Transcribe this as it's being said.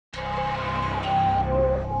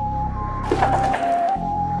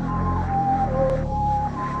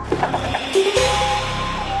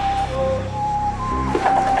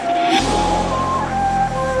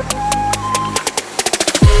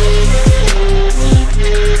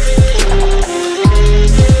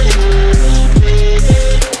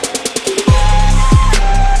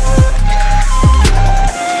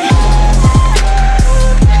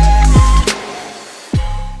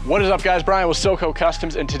What is up, guys? Brian with Silco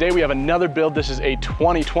Customs, and today we have another build. This is a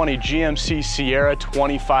 2020 GMC Sierra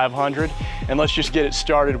 2500, and let's just get it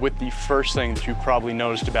started with the first thing that you probably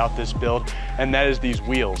noticed about this build, and that is these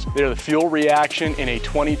wheels. They're the fuel reaction in a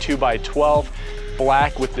 22x12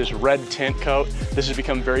 black with this red tint coat. This has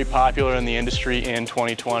become very popular in the industry in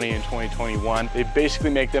 2020 and 2021. They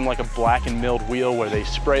basically make them like a black and milled wheel where they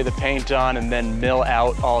spray the paint on and then mill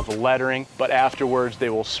out all of the lettering, but afterwards they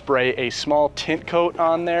will spray a small tint coat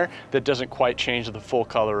on there that doesn't quite change the full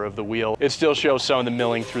color of the wheel. It still shows some of the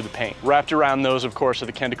milling through the paint. Wrapped around those, of course, are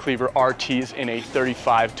the Klever RTs in a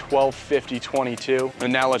 35 1250 22.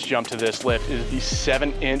 And now let's jump to this lift. It is the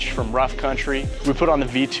 7-inch from Rough Country. We put on the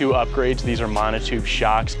V2 upgrades. These are monotube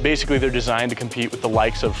shocks. Basically, they're designed to compete with the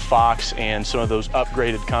likes of Fox and some of those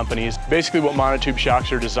upgraded companies. Basically, what monotube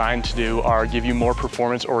shocks are designed to do are give you more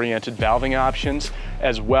performance-oriented valving options,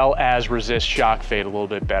 as well as resist shock fade a little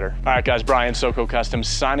bit better. All right, guys, Brian, Silco Customs,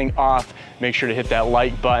 signing off. Make sure to hit that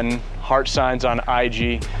like button, heart signs on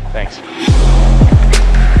IG. Thanks.